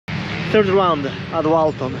third round at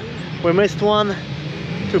Walton. We missed one,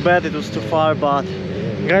 too bad, it was too far, but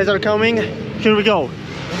guys are coming, here we go.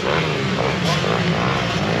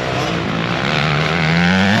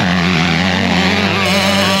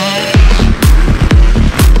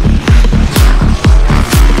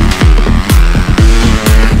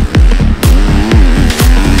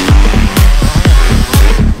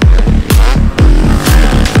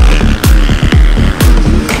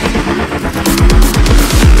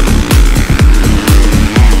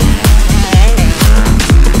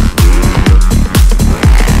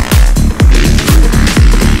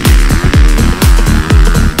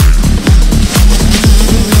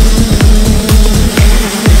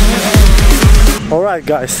 Alright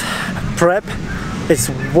guys, prep is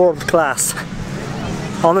world class.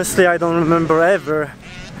 Honestly, I don't remember ever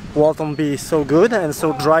Walton be so good and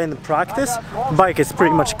so dry in the practice. Bike is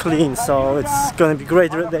pretty much clean, so it's gonna be a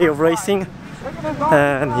great day of racing.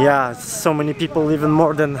 And yeah, so many people, even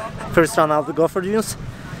more than first round out the Gopher Dunes.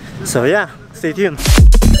 So yeah, stay tuned.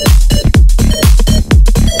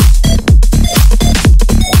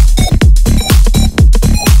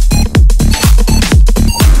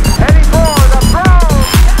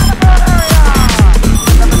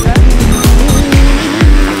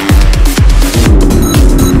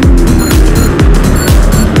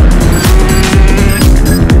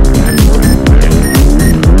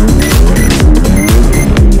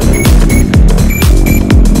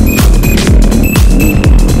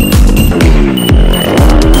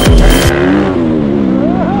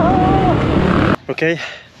 Okay,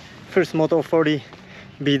 first Moto 40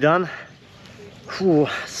 be done. Ooh,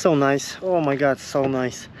 so nice. Oh my god, so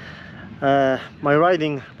nice. My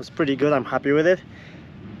riding was pretty good, I'm happy with it.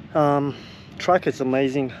 Track is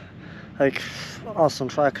amazing, like awesome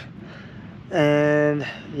track. And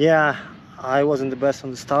yeah, I wasn't the best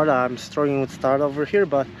on the start, I'm struggling with start over here,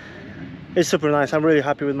 but it's super nice. I'm really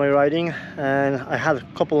happy with my riding, and I had a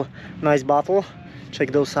couple nice battles.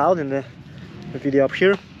 Check those out in the video up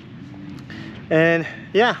here. And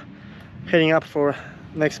yeah, heading up for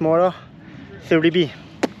next moto, 30B.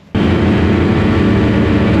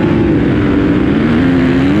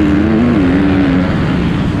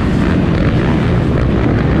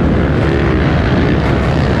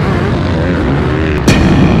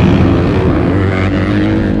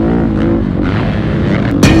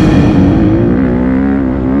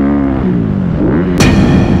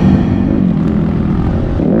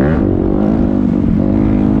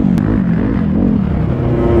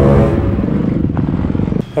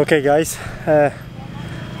 Okay guys,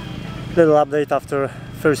 little update after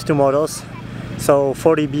first two motos. So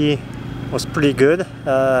 40B was pretty good.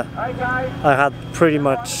 I had pretty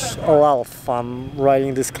much a lot of fun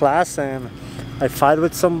riding this class, and I fight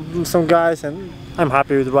with some guys, and I'm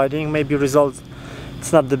happy with riding. Maybe result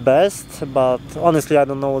it's not the best, but honestly I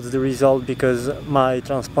don't know what's the result because my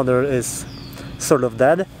transponder is sort of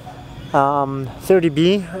dead.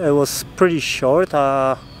 30B, it was pretty short.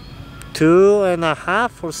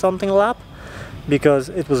 2.5 or something lap, because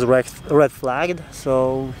it was red flagged,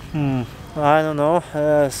 so I don't know,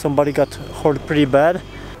 somebody got hurt pretty bad.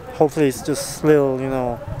 Hopefully it's just little, you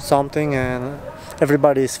know, something and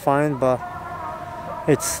everybody is fine, but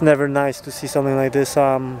it's never nice to see something like this.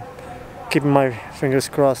 Keeping my fingers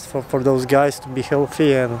crossed for those guys to be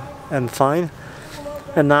healthy and fine.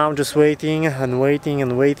 And now I'm just waiting and waiting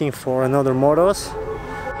and waiting for another motos.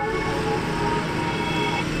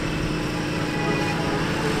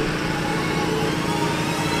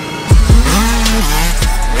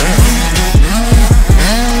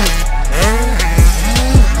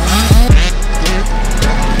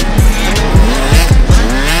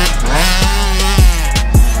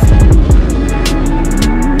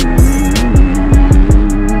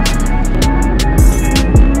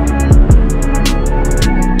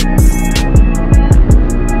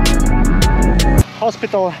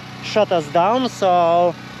 Hospital shut us down,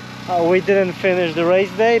 so we didn't finish the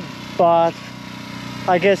race day, but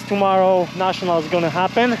I guess tomorrow national is gonna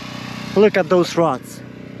happen. Look at those rods.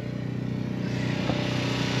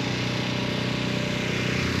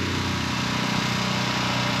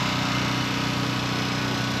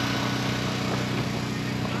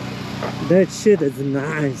 That shit is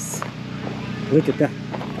nice. Look at that.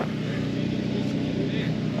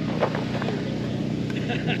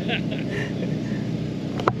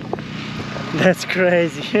 That's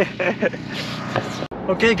crazy.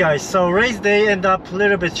 Okay guys, so race day ended up a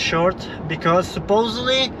little bit short because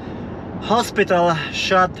supposedly hospital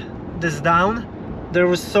shut this down. There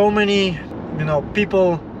was so many, you know,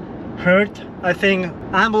 people hurt. I think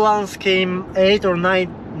ambulance came 8 or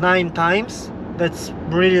 9 times. That's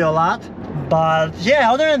really a lot. But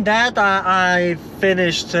yeah, other than that, I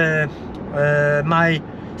finished my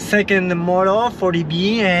second moto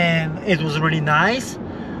 40B, and it was really nice.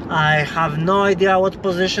 I have no idea what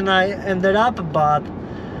position I ended up, but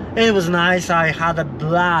it was nice. I had a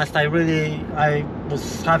blast. I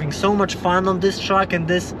was having so much fun on this track and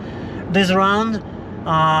this round.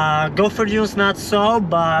 Gopher Dunes not so,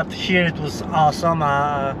 but here it was awesome.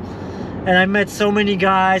 And I met so many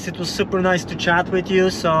guys. It was super nice to chat with you.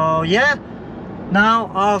 So yeah,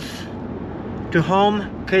 now off to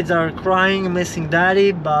home. Kids are crying, missing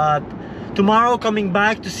daddy, but tomorrow coming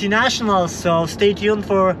back to see nationals, so stay tuned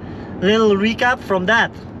for a little recap from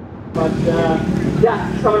that. But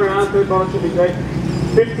yeah, coming around, third bonus should be great.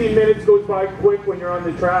 15 minutes goes by quick when you're on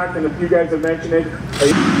the track, and a few guys have mentioned it.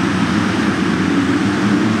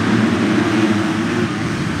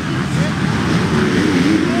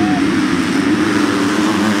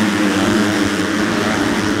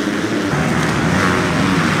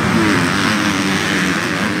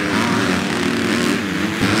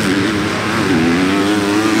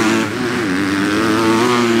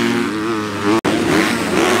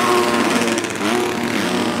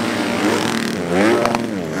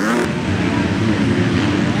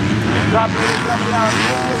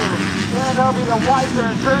 And there'll be the wiper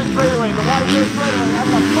turn straightaway, the wiper straightaway,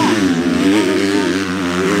 that's a fuck.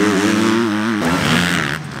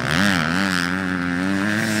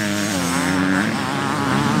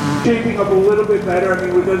 Shaping up a little bit better. I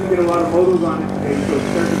mean, it doesn't get a lot of motos on it today, so it's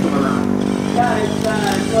starting to come around. Yeah, it's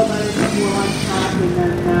still better than more on track, and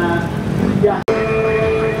then, yeah.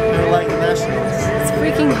 They're like nationals. It's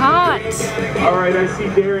freaking hot. All right, I see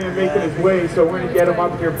Darian making his way, so we're gonna get him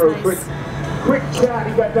up here for a quick chat.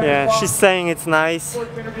 He got done. Yeah, she's saying it's nice.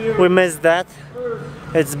 We missed that.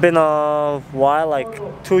 It's been a while,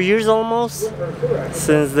 like 2 years almost,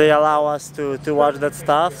 since they allow us to watch that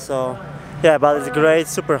stuff. So yeah, but it's great,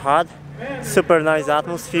 super hot, super nice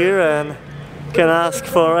atmosphere, and can ask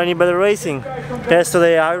for any better racing.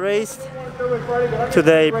 Yesterday I raced,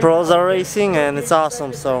 today pros are racing, and it's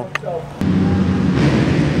awesome. So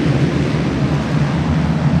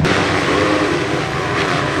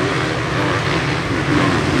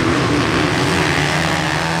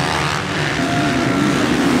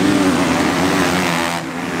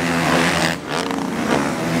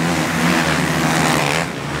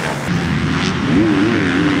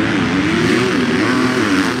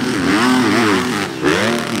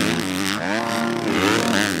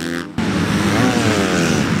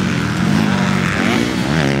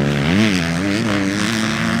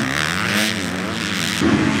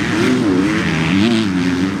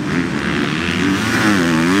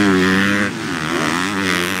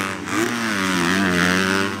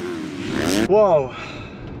whoa,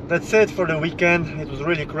 that's it for the weekend. It was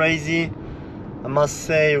really crazy. I must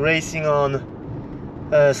say, racing on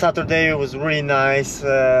Saturday was really nice.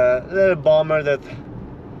 A little bummer that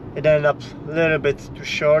it ended up a little bit too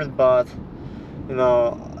short, but you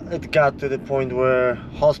know, it got to the point where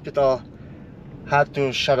hospital had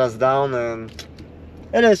to shut us down, and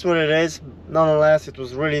it is what it is. Nonetheless, it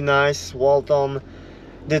was really nice. Walton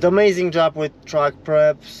did amazing job with track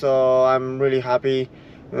prep, so I'm really happy,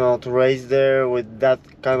 you know, to race there with that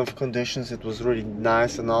kind of conditions. It was really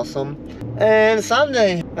nice and awesome. And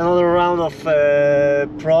Sunday, another round of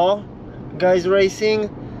pro guys racing.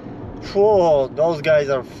 Whoa, those guys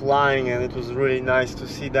are flying, and it was really nice to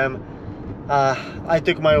see them. I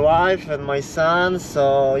took my wife and my son,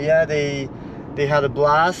 so yeah, they had a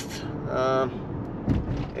blast.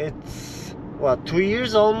 It's what, 2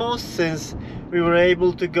 years almost since we were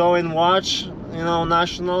able to go and watch, you know,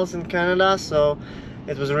 nationals in Canada, so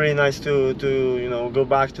it was really nice to you know, go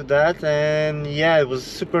back to that. And yeah, it was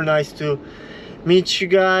super nice to meet you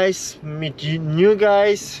guys, meet you new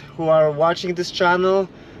guys who are watching this channel.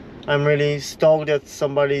 I'm really stoked that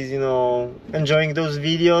somebody's, you know, enjoying those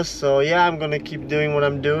videos. So yeah, I'm gonna keep doing what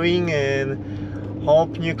I'm doing, and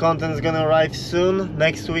hope new content is gonna arrive soon.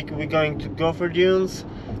 Next week we're going to Gopher Dunes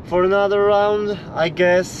for another round, I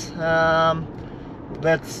guess.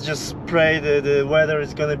 Let's just pray that the weather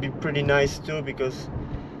is gonna be pretty nice too, because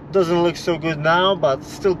it doesn't look so good now, but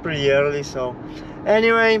still pretty early. So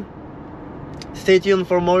anyway, stay tuned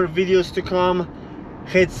for more videos to come.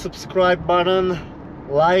 Hit subscribe button,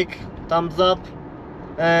 like, thumbs up,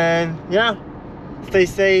 and yeah, stay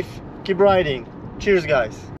safe, keep riding. Cheers guys.